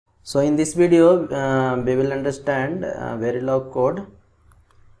So in this video we will understand Verilog code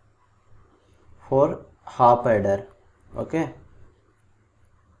for half adder. Okay,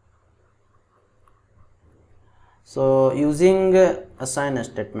 so using assign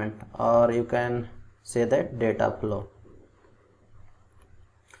statement, or you can say that data flow.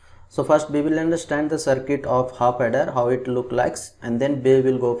 So first we will understand the circuit of half adder, how it look like, and then we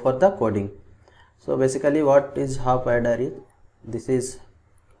will go for the coding. So basically what is half adder is, this is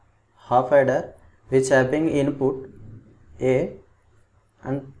half adder which having input A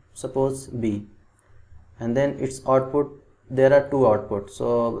and suppose B, and then its output, there are two outputs.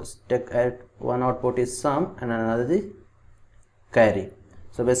 So take at one output is sum and another is carry.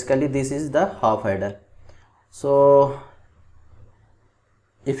 So basically this is the half adder. So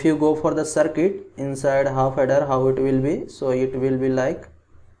if you go for the circuit inside half adder, how it will be? So it will be like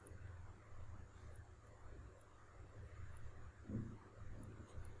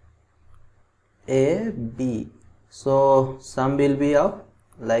A, B. So sum will be of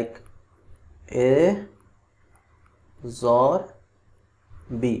like A exor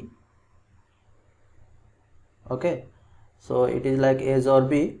B. Okay, so it is like A exor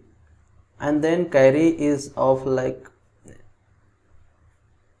B, and then carry is of like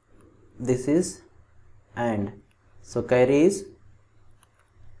this is AND. So carry is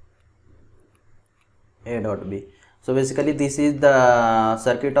A dot B. So basically this is the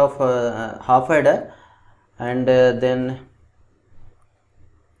circuit of half adder, and then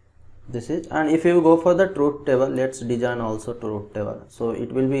this is, and if you go for the truth table, let's design also truth table, so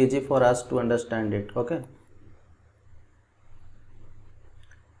it will be easy for us to understand it. Okay,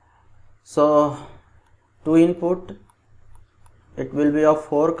 so to input it will be of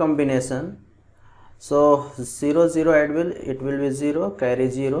 4 combination. So 0 0 add will, it will be 0 carry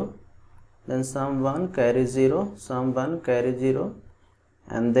 0, then sum 1 carry 0, sum 1 carry 0,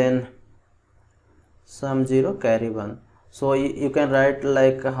 and then sum 0 carry 1. So you can write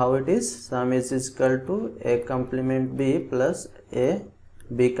like how it is. Sum is equal to A complement B plus A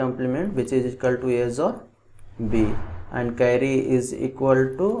B complement, which is equal to A XOR B, and carry is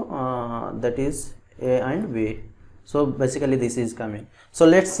equal to that is A and B. So basically this is coming. So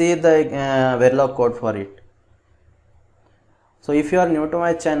let's see the Verilog code for it. So if you are new to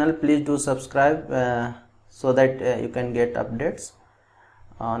my channel, please do subscribe so that you can get updates.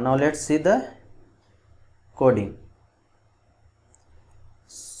 Now let's see the coding.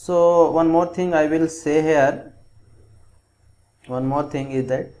 So one more thing I will say here, one more thing is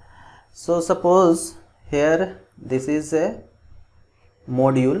that, so suppose here this is a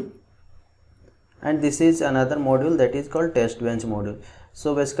module and this is another module that is called TestBench module.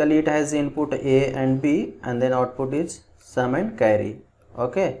 So basically it has input A and B, and then output is sum and carry.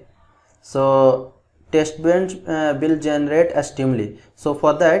 Okay, so TestBench will generate a stimuli. So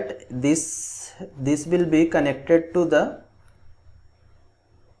for that this will be connected to the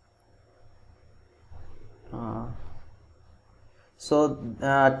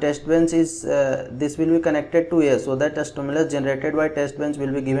TestBench is this will be connected to A, so that a stimulus generated by TestBench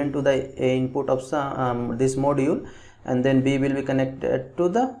will be given to the A input of some this module, and then B will be connected to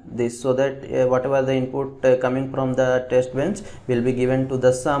the this, so that whatever the input coming from the TestBench will be given to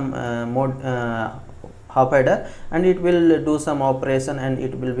the sum half adder, and it will do some operation and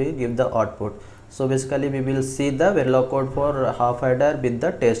it will be give the output. So basically we will see the Verilog code for half adder with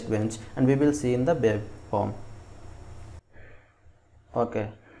the TestBench, and we will see in the waveform. Okay,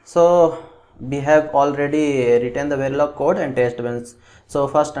 so we have already written the Verilog code and TestBench. So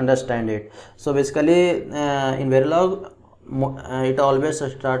first understand it. So basically in Verilog it always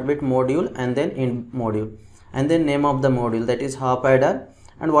start with module and then in module, and then name of the module, that is half adder,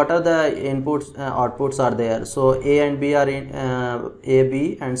 and what are the inputs outputs are there. So A and B are in A,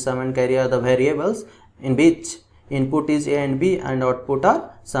 B, and sum and carry are the variables in which input is A and B and output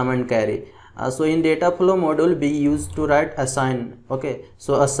are sum and carry. So in data flow module we used to write assign. Okay,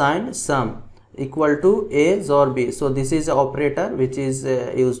 so assign sum equal to A XOR B. So this is the operator which is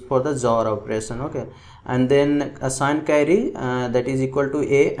used for the XOR operation. Okay, and then assign carry that is equal to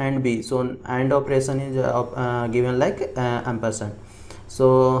A and B. So AND operation is given like ampersand.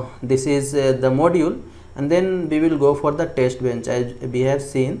 So this is the module, and then we will go for the TestBench as we have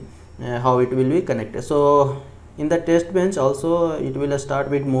seen how it will be connected. So in the TestBench also it will start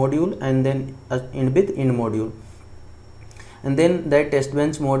with module and then end with in module, and then that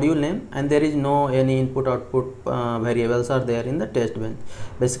TestBench module name, and there is no any input output variables are there in the TestBench.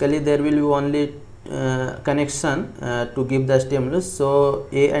 Basically there will be only connection to give the stimulus. So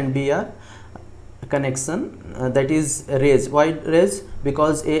A and B are connection, that is raise. Why raise?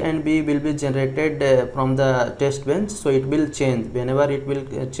 Because A and B will be generated from the test bench, so it will change whenever it will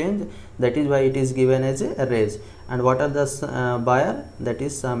change. That is why it is given as a raise. And what are the buyer? That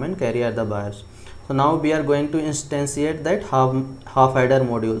is sum and carry are the buyers. So now we are going to instantiate that half adder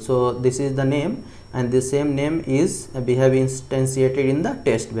module. So this is the name, and the same name is we have instantiated in the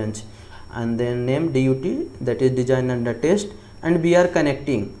test bench, and then name DUT, that is design under test, and we are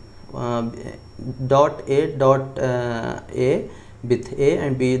connecting dot A with A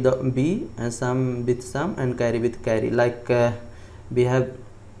and B and sum with sum and carry with carry, like we have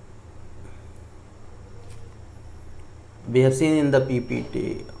seen in the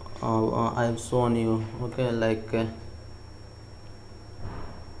PPT. I have shown you, okay, like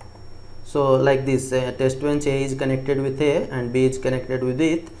so like this, test bench A is connected with A and B is connected with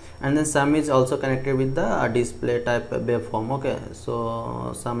it, and then sum is also connected with the display type waveform. Okay,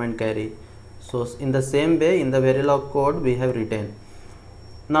 so sum and carry. So in the same way, in the Verilog code we have written.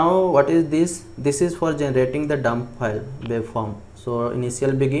 Now what is this? This is for generating the dump file waveform. So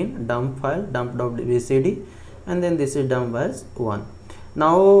initial begin dump file dump.vcd, and then this is dump as 1.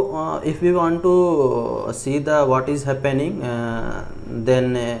 Now if we want to see the what is happening,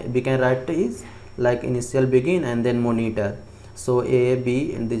 then we can write is like initial begin and then monitor. So A,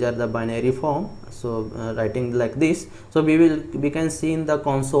 B, and these are the binary form. So writing like this. So we can see in the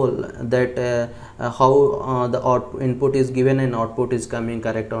console that how the input is given and output is coming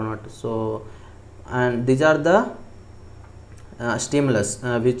correct or not. So and these are the stimulus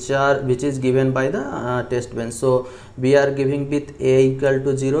which is given by the test bench. So we are giving with A equal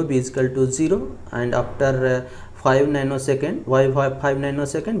to 0, B is equal to 0, and after 5 nanosecond. Why 5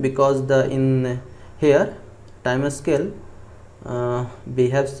 nanosecond? Because the in here time scale we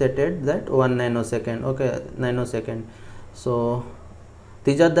have set it that 1 nanosecond. Okay, nanosecond. So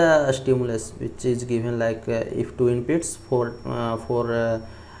these are the stimulus which is given, like if two inputs for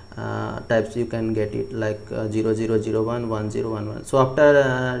types you can get it, like 0 0 0 1 1 0 1 1. So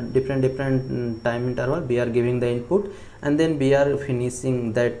after different time interval we are giving the input, and then we are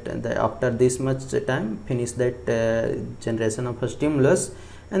finishing that after this much time finish that generation of a stimulus,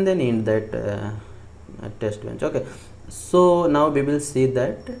 and then in that test bench. Okay, so now we will see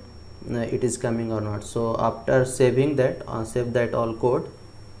that it is coming or not. So after saving that, save that all code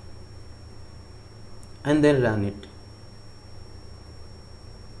and then run it.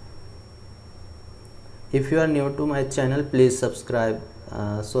 If you are new to my channel, please subscribe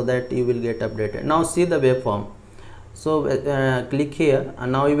so that you will get updated. Now see the waveform. So click here,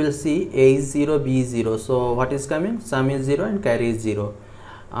 and now you will see A is 0, B is 0. So what is coming? Sum is 0 and carry is 0.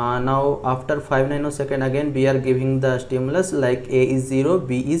 Now after 5 nanosecond again we are giving the stimulus, like A is 0,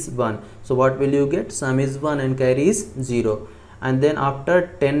 B is 1. So what will you get? Sum is 1 and carry is 0. And then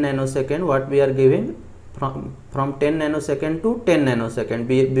after 10 nanosecond what we are giving? From 10 nanosecond to 10 nanosecond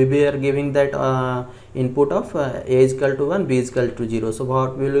we are giving that input of A is equal to 1, B is equal to 0. So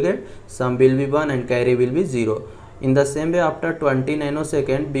what we will get? Sum will be 1 and carry will be 0. In the same way, after 20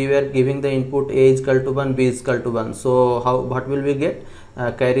 nanosecond we were giving the input A is equal to 1, B is equal to 1. So what will we get?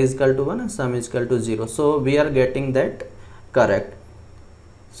 Carry is equal to 1 and sum is equal to 0. So we are getting that correct.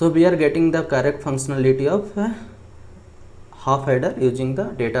 So we are getting the correct functionality of half adder using the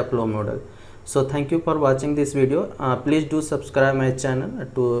data flow model. So thank you for watching this video. Please do subscribe my channel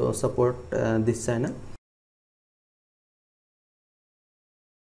to support this channel.